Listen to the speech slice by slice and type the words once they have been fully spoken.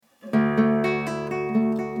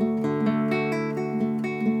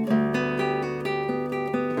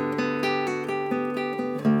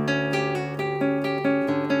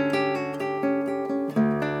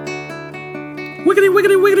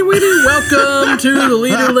wiggity. Welcome to the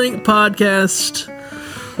Leader Link podcast.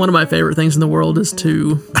 One of my favorite things in the world is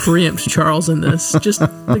to preempt Charles in this, just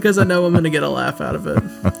because I know I'm going to get a laugh out of it.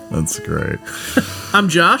 That's great. I'm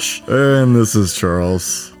Josh. And this is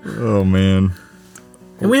Charles. Oh, man.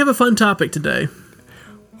 And we have a fun topic today.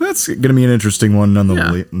 That's going to be an interesting one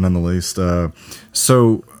nonetheless.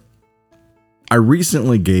 So I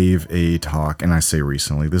recently gave a talk, and I say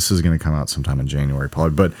recently, this is going to come out sometime in January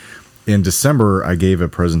probably, but in December, I gave a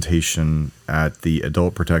presentation at the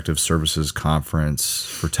Adult Protective Services Conference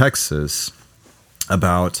for Texas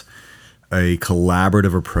about a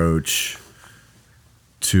collaborative approach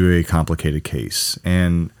to a complicated case.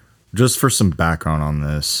 And just for some background on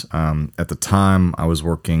this, at the time, I was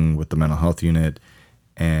working with the mental health unit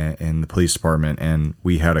and the police department, and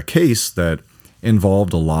we had a case that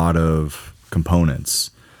involved a lot of components.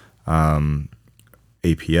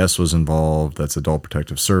 APS was involved, that's Adult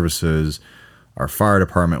Protective Services. Our fire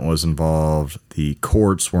department was involved. The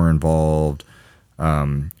courts were involved.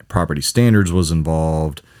 Property standards was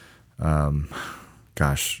involved. A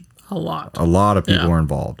lot of people were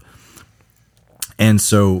involved. And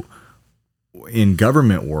so in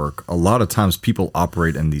government work, a lot of times people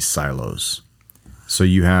operate in these silos. So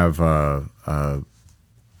you have, the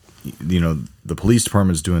police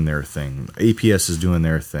department's doing their thing. APS is doing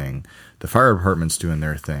their thing. The fire department's doing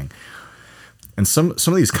their thing. And some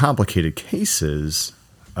of these complicated cases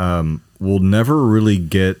will never really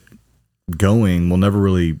get going, will never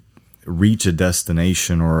really reach a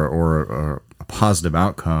destination or a positive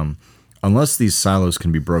outcome unless these silos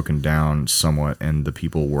can be broken down somewhat and the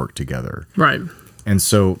people work together. Right. And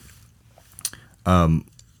so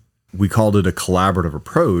we called it a collaborative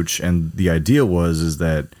approach, and the idea is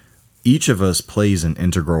that each of us plays an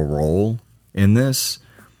integral role in this,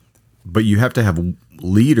 but you have to have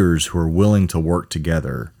leaders who are willing to work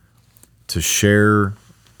together to share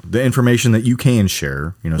the information that you can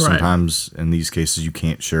share. You know, right. Sometimes in these cases you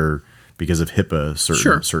can't share because of HIPAA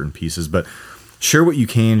certain pieces, but share what you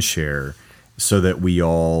can share so that we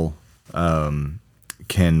all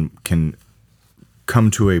can come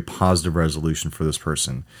to a positive resolution for this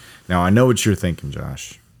person. Now, I know what you're thinking,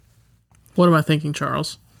 Josh. What am I thinking,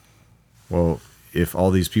 Charles? Well, if all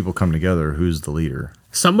these people come together, who's the leader?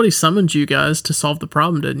 Somebody summoned you guys to solve the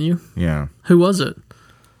problem, didn't you? Yeah. Who was it?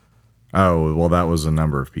 Oh, well, that was a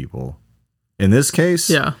number of people. In this case,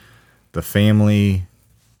 yeah, the family,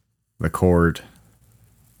 the court,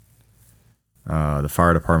 the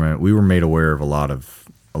fire department, we were made aware of a lot of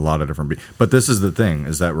different. But this is the thing: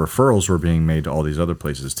 is that referrals were being made to all these other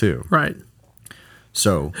places too. Right.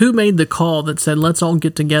 So, who made the call that said, "Let's all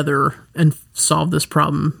get together and solve this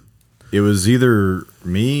problem"? It was either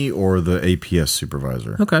me or the APS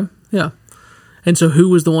supervisor. Okay, yeah. And so who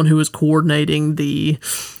was the one who was coordinating the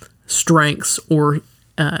strengths or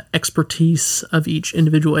expertise of each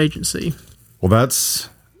individual agency? Well, that's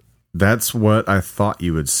what I thought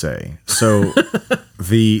you would say. So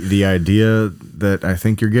the idea that I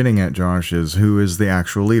think you're getting at, Josh, is who is the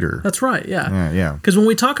actual leader? That's right, yeah. Yeah. Because when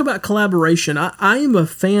we talk about collaboration, I am a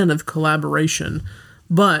fan of collaboration,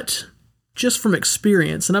 but just from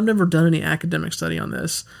experience, and I've never done any academic study on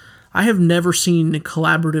this, I have never seen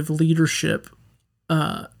collaborative leadership,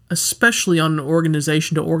 especially on an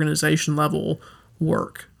organization-to-organization level,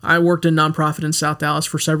 work. I worked in nonprofit in South Dallas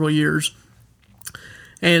for several years,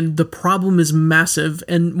 and the problem is massive,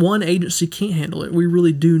 and one agency can't handle it. We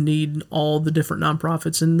really do need all the different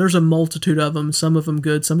nonprofits, and there's a multitude of them, some of them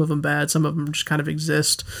good, some of them bad, some of them just kind of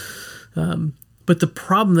exist. But the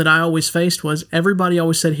problem that I always faced was everybody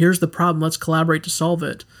always said, here's the problem, let's collaborate to solve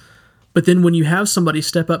it. But then when you have somebody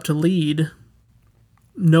step up to lead,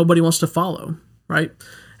 nobody wants to follow, right?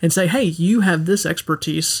 And say, hey, you have this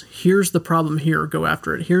expertise, here's the problem here, go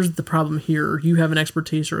after it. Here's the problem here, you have an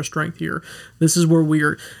expertise or a strength here. This is where we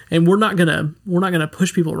are, and we're not gonna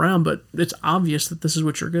push people around, but it's obvious that this is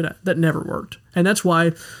what you're good at. That never worked. And that's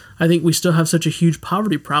why I think we still have such a huge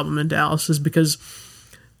poverty problem in Dallas, is because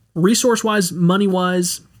resource-wise,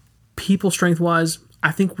 money-wise, people strength-wise,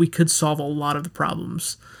 I think we could solve a lot of the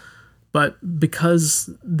problems. But because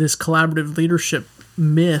this collaborative leadership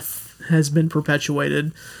myth has been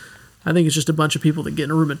perpetuated, I think it's just a bunch of people that get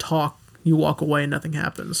in a room and talk, you walk away and nothing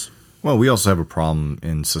happens. Well, we also have a problem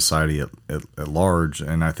in society at large,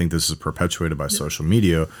 and I think this is perpetuated by social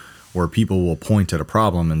media, where people will point at a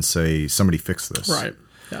problem and say, somebody fix this. Right,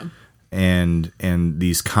 yeah. And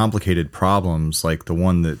these complicated problems, like the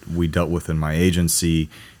one that we dealt with in my agency,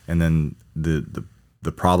 and then the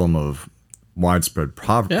problem of widespread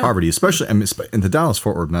poverty, especially in the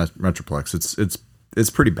Dallas-Fort Worth Metroplex, it's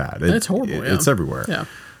pretty bad. It's horrible. It's everywhere. Yeah.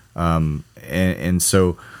 And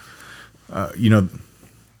so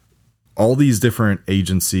all these different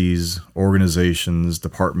agencies, organizations,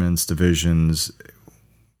 departments, divisions,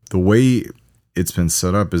 the way it's been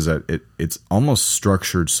set up is that it's almost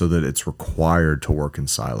structured so that it's required to work in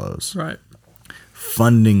silos. Right.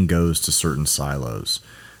 Funding goes to certain silos.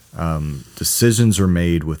 Decisions are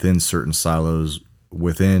made within certain silos,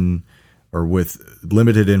 within or with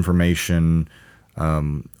limited information,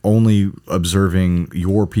 only observing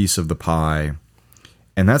your piece of the pie.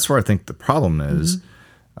 And that's where I think the problem is,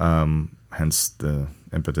 hence the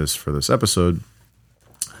impetus for this episode.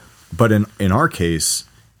 But in our case,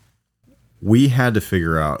 we had to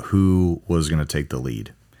figure out who was going to take the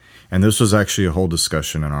lead. And this was actually a whole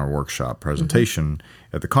discussion in our workshop presentation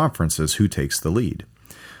at the conference, is who takes the lead.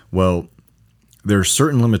 Well, there are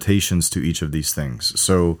certain limitations to each of these things.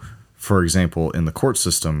 So, for example, in the court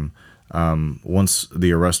system, once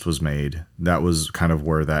the arrest was made, that was kind of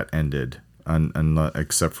where that ended,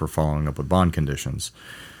 except for following up with bond conditions.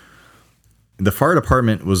 The fire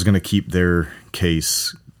department was going to keep their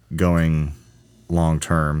case going long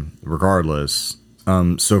term, regardless.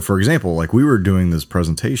 So, for example, like we were doing this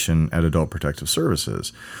presentation at Adult Protective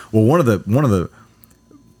Services. Well, one of the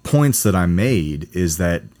points that I made is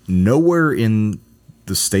that nowhere in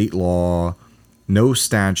the state law, no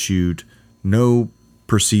statute, no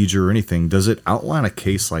procedure or anything does it outline a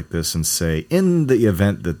case like this and say, in the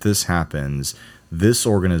event that this happens, this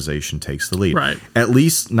organization takes the lead. Right. At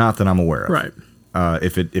least not that I'm aware of. Right.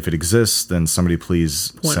 If it exists, then somebody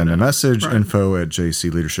please send a message, right.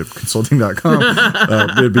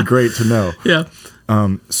 info@jcleadershipconsulting.com. It'd be great to know. Yeah.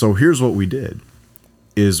 So here's what we did,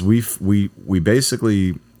 is we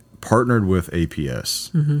basically partnered with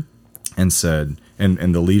APS and said,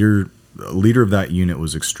 and the leader of that unit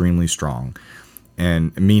was extremely strong,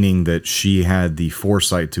 and meaning that she had the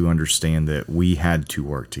foresight to understand that we had to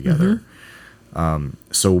work together.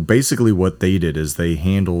 So basically what they did is they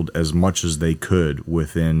handled as much as they could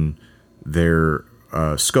within their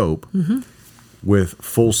scope with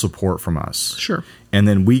full support from us. Sure. And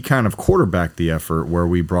then we kind of quarterbacked the effort where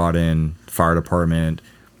we brought in fire department.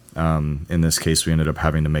 In this case, we ended up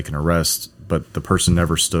having to make an arrest, but the person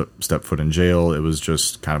never stepped foot in jail. It was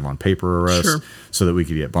just kind of on paper arrest so that we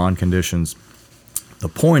could get bond conditions. The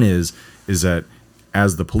point is that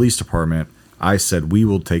as the police department, I said we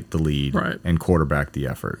will take the lead and quarterback the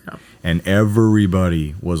effort. Yeah. And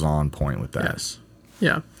everybody was on point with that. Yes.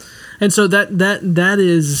 Yeah. And so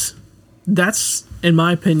that's, in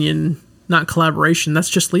my opinion, not collaboration. That's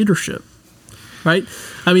just leadership. Right?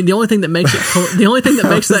 I mean, the only thing that makes it the only thing that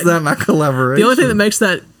makes that not collaboration. The only thing that makes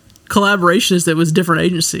that collaboration is that it was different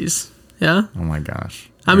agencies. Yeah? Oh my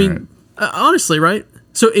gosh. I mean, honestly, right?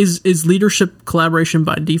 So is leadership collaboration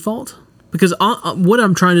by default? Because what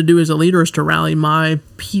I'm trying to do as a leader is to rally my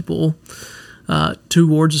people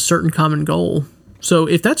towards a certain common goal. So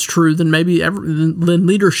if that's true, then maybe then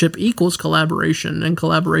leadership equals collaboration, and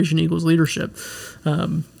collaboration equals leadership.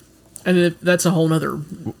 And that's a whole nother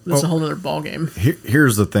ballgame.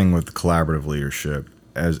 Here's the thing with collaborative leadership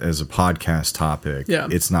as a podcast topic. Yeah.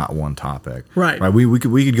 It's not one topic. Right. We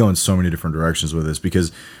could go in so many different directions with this,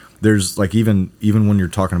 because there's like even when you're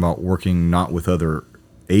talking about working not with other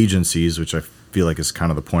agencies, which I feel like is kind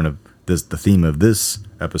of the point of the theme of this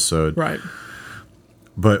episode. Right.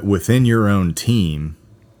 But within your own team,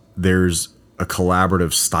 there's a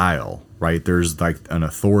collaborative style, right? There's like an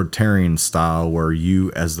authoritarian style where you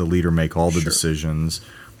as the leader make all the decisions.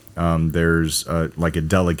 There's like a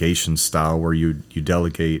delegation style where you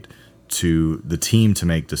delegate to the team to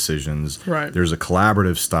make decisions. Right. There's a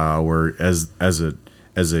collaborative style where as a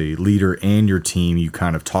leader and your team, you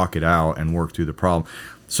kind of talk it out and work through the problem.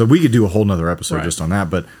 So we could do a whole nother episode just on that.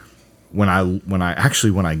 But when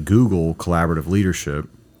I Google collaborative leadership,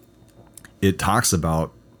 it talks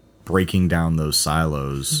about breaking down those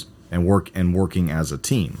silos and working as a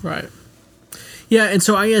team. Right. Yeah, and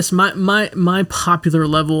so I guess my popular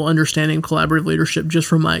level understanding of collaborative leadership, just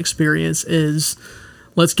from my experience, is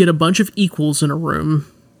let's get a bunch of equals in a room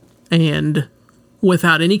and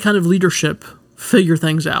without any kind of leadership, figure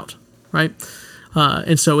things out, right?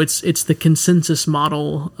 And so it's the consensus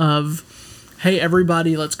model of, hey,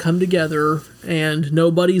 everybody, let's come together, and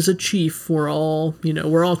nobody's a chief. We're all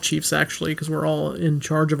chiefs, actually, because we're all in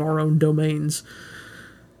charge of our own domains.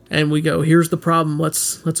 And we go, here's the problem.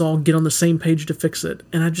 Let's all get on the same page to fix it.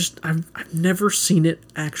 And I've never seen it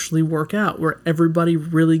actually work out, where everybody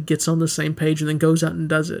really gets on the same page and then goes out and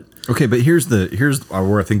does it. Okay, but here's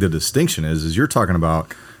where I think the distinction is you're talking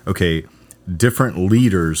about, okay, different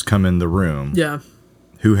leaders come in the room. Yeah.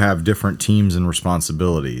 Who have different teams and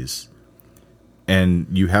responsibilities. And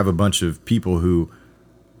you have a bunch of people who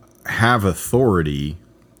have authority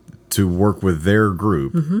to work with their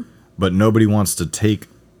group, but nobody wants to take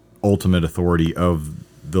ultimate authority of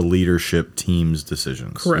the leadership team's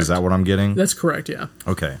decisions. Correct. Is that what I'm getting? That's correct, yeah.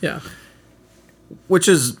 Okay. Yeah. Which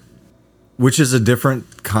is a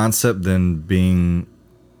different concept than being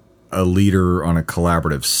a leader on a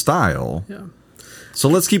collaborative style. Yeah. So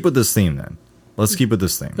let's keep with this theme then. Let's keep with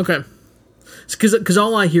this theme. Okay. Because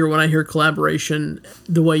all I hear when I hear collaboration,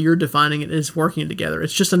 the way you're defining it, is working together.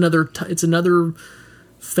 It's just another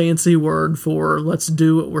fancy word for let's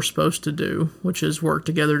do what we're supposed to do, which is work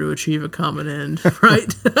together to achieve a common end,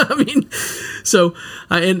 right? I mean, so,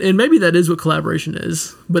 and maybe that is what collaboration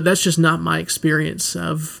is, but that's just not my experience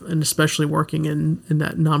of, and especially working in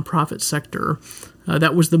that nonprofit sector.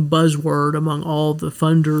 That was the buzzword among all the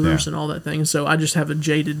funders and all that thing. So I just have a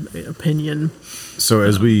jaded opinion. So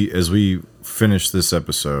as we finish this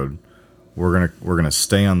episode, we're gonna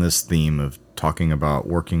stay on this theme of talking about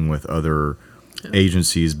working with other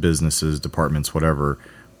agencies, businesses, departments, whatever.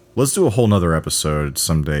 Let's do a whole nother episode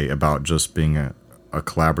someday about just being a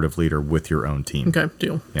collaborative leader with your own team. Okay,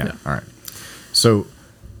 deal. Yeah. All right. So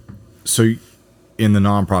in the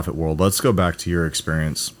nonprofit world, let's go back to your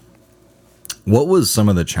experience. What were some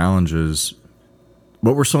of the challenges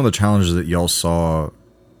that y'all saw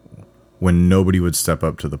when nobody would step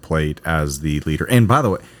up to the plate as the leader? And by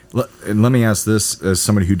the way, let me ask this as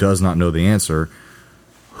somebody who does not know the answer.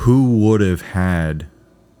 Who would have had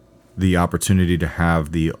the opportunity to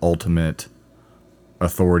have the ultimate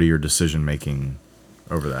authority or decision making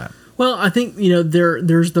over that? Well, I think,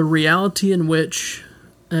 there's the reality in which,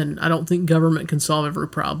 and I don't think government can solve every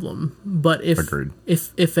problem, but if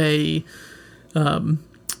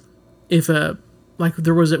like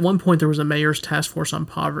there was at one point there was a mayor's task force on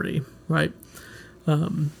poverty, right?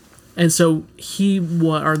 And so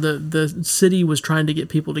the city was trying to get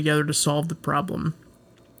people together to solve the problem.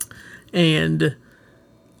 And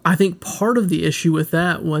I think part of the issue with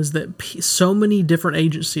that was that so many different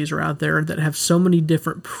agencies are out there that have so many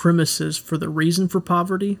different premises for the reason for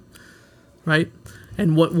poverty, right?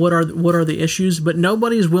 And what are the issues? But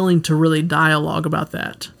nobody is willing to really dialogue about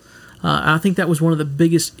that. I think that was one of the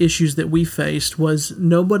biggest issues that we faced, was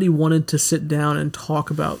nobody wanted to sit down and talk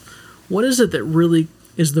about what is it that really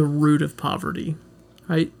is the root of poverty,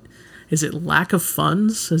 right? Is it lack of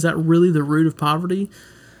funds? Is that really the root of poverty?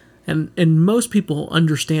 And most people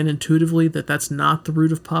understand intuitively that that's not the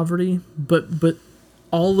root of poverty, but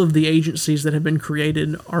all of the agencies that have been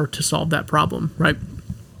created are to solve that problem, right?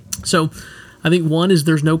 So I think one is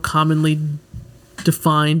there's no commonly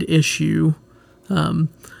defined issue.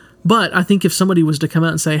 But I think if somebody was to come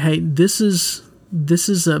out and say, "Hey, this is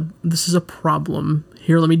a problem.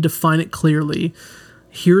 Here, let me define it clearly.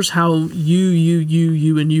 Here's how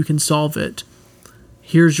you and you can solve it.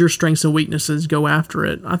 Here's your strengths and weaknesses. Go after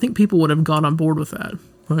it." I think people would have got on board with that,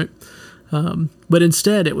 right? But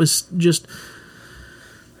instead, it was just.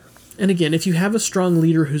 And again, if you have a strong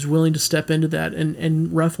leader who's willing to step into that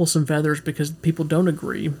and ruffle some feathers because people don't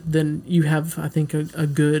agree, then you have, I think, a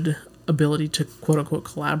good ability to quote unquote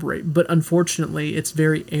collaborate. But unfortunately, it's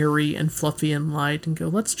very airy and fluffy and light, and go,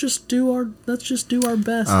 let's just do our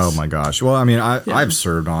best. Oh my gosh! Well, I mean, I've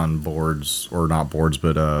served on boards, or not boards,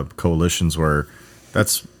 but coalitions where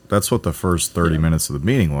that's what the first 30 minutes of the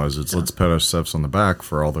meeting was. It's let's pat ourselves on the back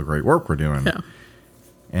for all the great work we're doing. Yeah.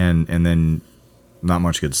 And then not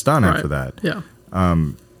much gets done after that. Yeah.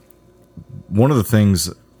 One of the things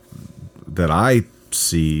that I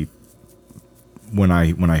see when I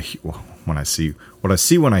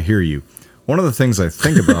hear you, one of the things I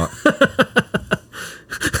think about.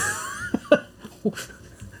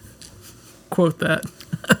 Quote that.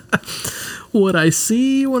 What I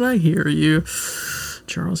see when I hear you,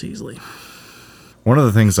 Charles Easley. One of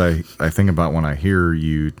the things I think about when I hear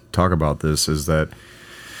you talk about this is that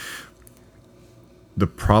the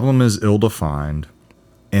problem is ill-defined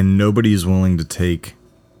and nobody's willing to take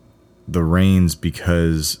the reins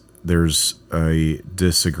because there's a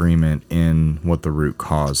disagreement in what the root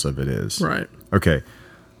cause of it is. Right. Okay.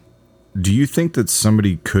 Do you think that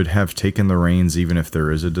somebody could have taken the reins even if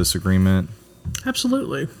there is a disagreement?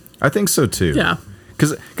 Absolutely. I think so too. Yeah.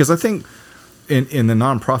 Because I think in the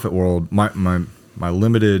nonprofit world, my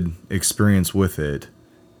limited experience with it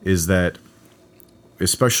is that,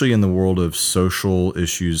 especially in the world of social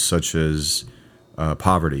issues such as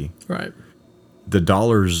poverty, right, the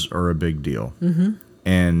dollars are a big deal. Mm-hmm.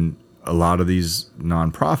 And a lot of these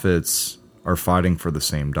nonprofits are fighting for the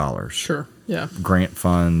same dollars. Sure, yeah. Grant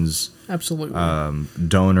funds. Absolutely.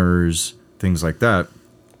 Donors, things like that.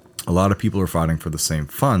 A lot of people are fighting for the same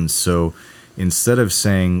funds. So instead of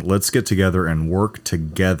saying, let's get together and work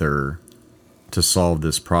together to solve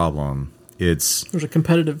this problem, It's there's a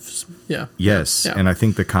competitive, yes, and I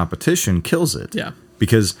think the competition kills it. Yeah,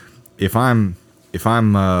 because if I'm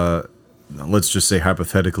let's just say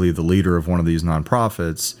hypothetically the leader of one of these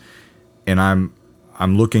nonprofits, and I'm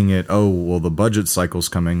looking at, oh well, the budget cycle's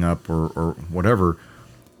coming up or whatever,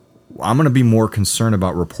 I'm going to be more concerned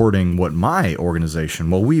about reporting what my organization.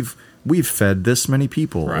 Well, we've fed this many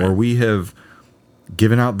people, right. or we have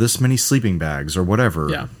given out this many sleeping bags, or whatever.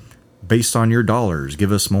 Yeah. Based on your dollars,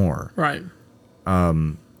 give us more. Right.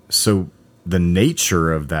 So the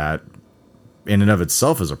nature of that, in and of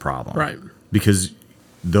itself, is a problem. Right. Because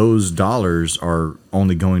those dollars are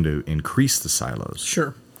only going to increase the silos.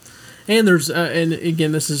 Sure. And there's and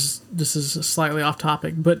again, this is slightly off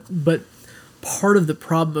topic, but part of the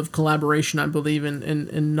problem of collaboration, I believe, in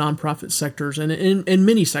nonprofit sectors and in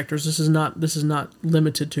many sectors, this is not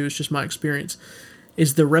limited to, it's just my experience,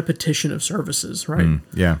 is the repetition of services, right?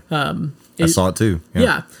 Yeah. I saw it too.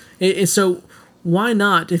 Yeah. So why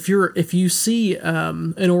not, if you see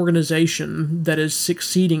an organization that is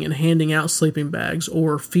succeeding in handing out sleeping bags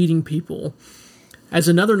or feeding people, as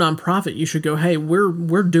another nonprofit, you should go, hey,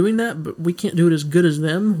 we're doing that, but we can't do it as good as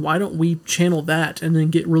them. Why don't we channel that and then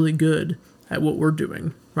get really good at what we're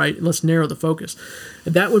doing, right? Let's narrow the focus.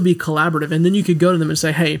 That would be collaborative. And then you could go to them and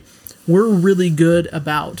say, hey, we're really good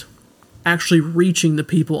about actually reaching the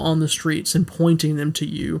people on the streets and pointing them to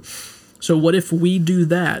you. So what if we do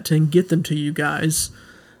that and get them to you guys,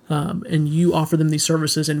 and you offer them these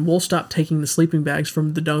services, and we'll stop taking the sleeping bags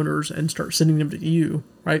from the donors and start sending them to you,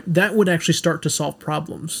 right? That would actually start to solve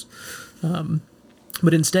problems.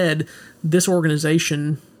 But instead, this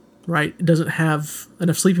organization, right, doesn't have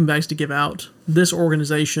enough sleeping bags to give out. This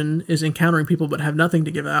organization is encountering people but have nothing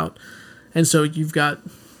to give out. And so you've got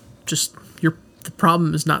just the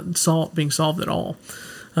problem is not being solved at all.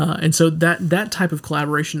 And so that type of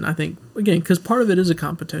collaboration, I think, again, because part of it is a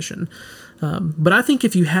competition. But I think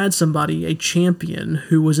if you had somebody, a champion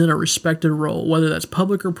who was in a respected role, whether that's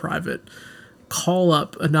public or private, call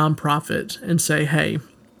up a nonprofit and say, hey,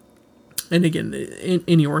 and again, in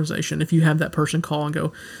any organization, if you have that person call and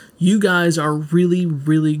go, you guys are really,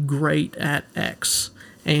 really great at X,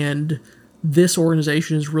 and this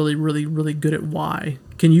organization is really, really, really good at Y.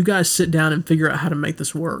 Can you guys sit down and figure out how to make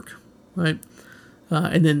this work, right?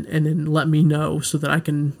 And then let me know so that I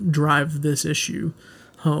can drive this issue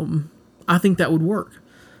home. I think that would work.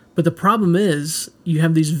 But the problem is you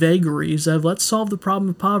have these vagaries of let's solve the problem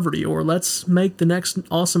of poverty, or let's make the next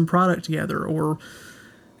awesome product together,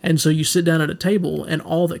 and so you sit down at a table and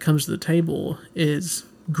all that comes to the table is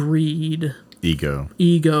greed,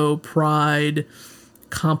 ego, pride,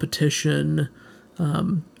 competition,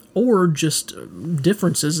 or just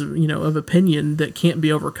differences, of opinion that can't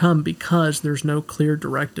be overcome because there's no clear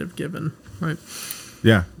directive given, right?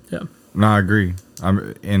 Yeah. Yeah. No, I agree.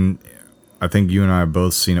 And I think you and I have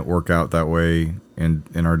both seen it work out that way in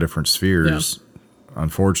our different spheres,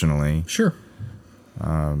 unfortunately. Sure.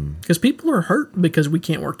 Because people are hurt because we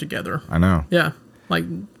can't work together. I know. Yeah. Like,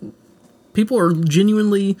 people are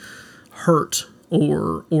genuinely hurt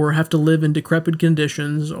or have to live in decrepit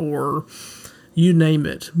conditions, or you name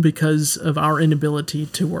it, because of our inability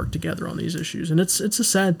to work together on these issues. And it's a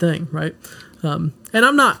sad thing, right? And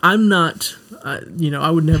I'm not,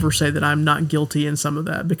 I would never say that I'm not guilty in some of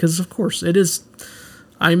that, because of course it is.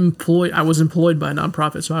 I was employed by a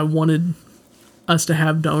nonprofit, so I wanted us to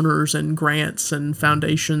have donors and grants and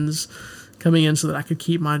foundations coming in so that I could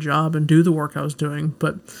keep my job and do the work I was doing.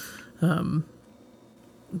 But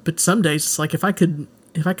some days it's like, if I could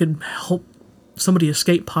help somebody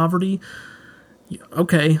escape poverty,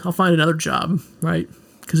 okay, I'll find another job, right?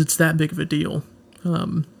 Because it's that big of a deal.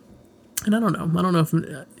 And I don't know if,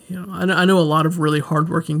 I know a lot of really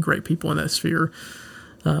hardworking, great people in that sphere.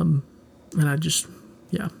 And I just,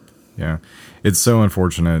 yeah. Yeah. It's so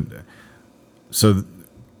unfortunate. So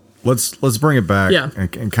let's bring it back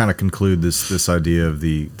and kind of conclude this idea of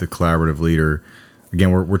the collaborative leader.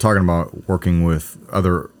 Again, we're talking about working with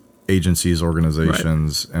other agencies,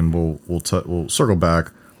 organizations, right. And we'll circle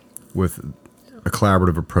back with a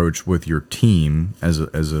collaborative approach with your team as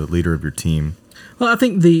a leader of your team. Well, I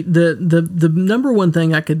think the number one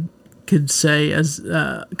thing I could say as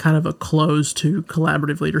kind of a close to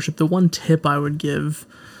collaborative leadership, the one tip I would give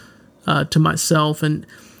to myself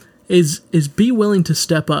is be willing to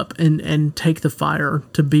step up and take the fire,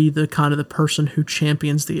 to be the kind of the person who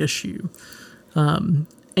champions the issue,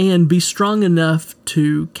 and be strong enough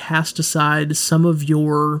to cast aside some of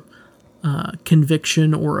your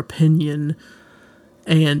conviction or opinion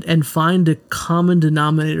and find a common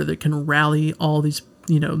denominator that can rally all these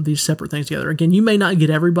these separate things together. Again, you may not get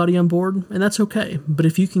everybody on board, and that's okay. But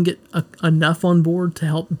if you can get enough on board to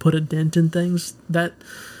help put a dent in things, that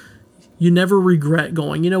you never regret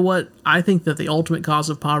going, you know what, I think that the ultimate cause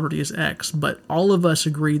of poverty is X, but all of us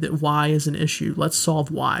agree that Y is an issue. Let's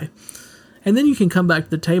solve Y. And then you can come back to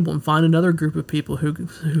the table and find another group of people who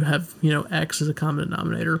have, X as a common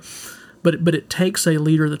denominator. But it takes a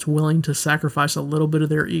leader that's willing to sacrifice a little bit of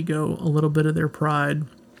their ego, a little bit of their pride,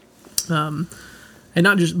 and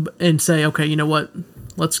not just say, okay, you know what,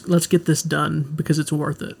 let's get this done because it's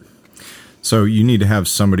worth it. So you need to have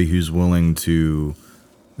somebody who's willing to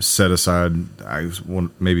set aside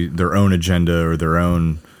maybe their own agenda or their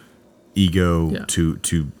own ego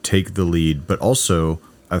to take the lead, but also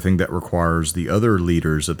I think that requires the other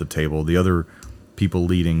leaders at the table, the other people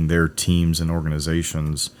leading their teams and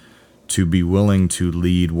organizations, to be willing to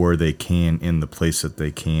lead where they can in the place that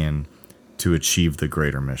they can to achieve the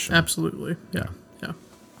greater mission. Absolutely. Yeah.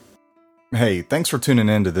 Hey, thanks for tuning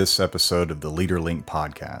in to this episode of the Leader Link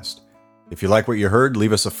podcast. If you like what you heard,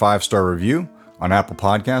 leave us a 5-star review on Apple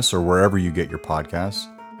Podcasts or wherever you get your podcasts.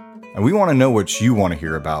 And we want to know what you want to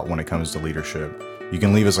hear about when it comes to leadership. You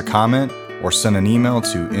can leave us a comment or send an email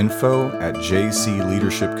to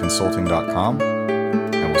info@jcleadershipconsulting.com.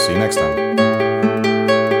 And we'll see you next time.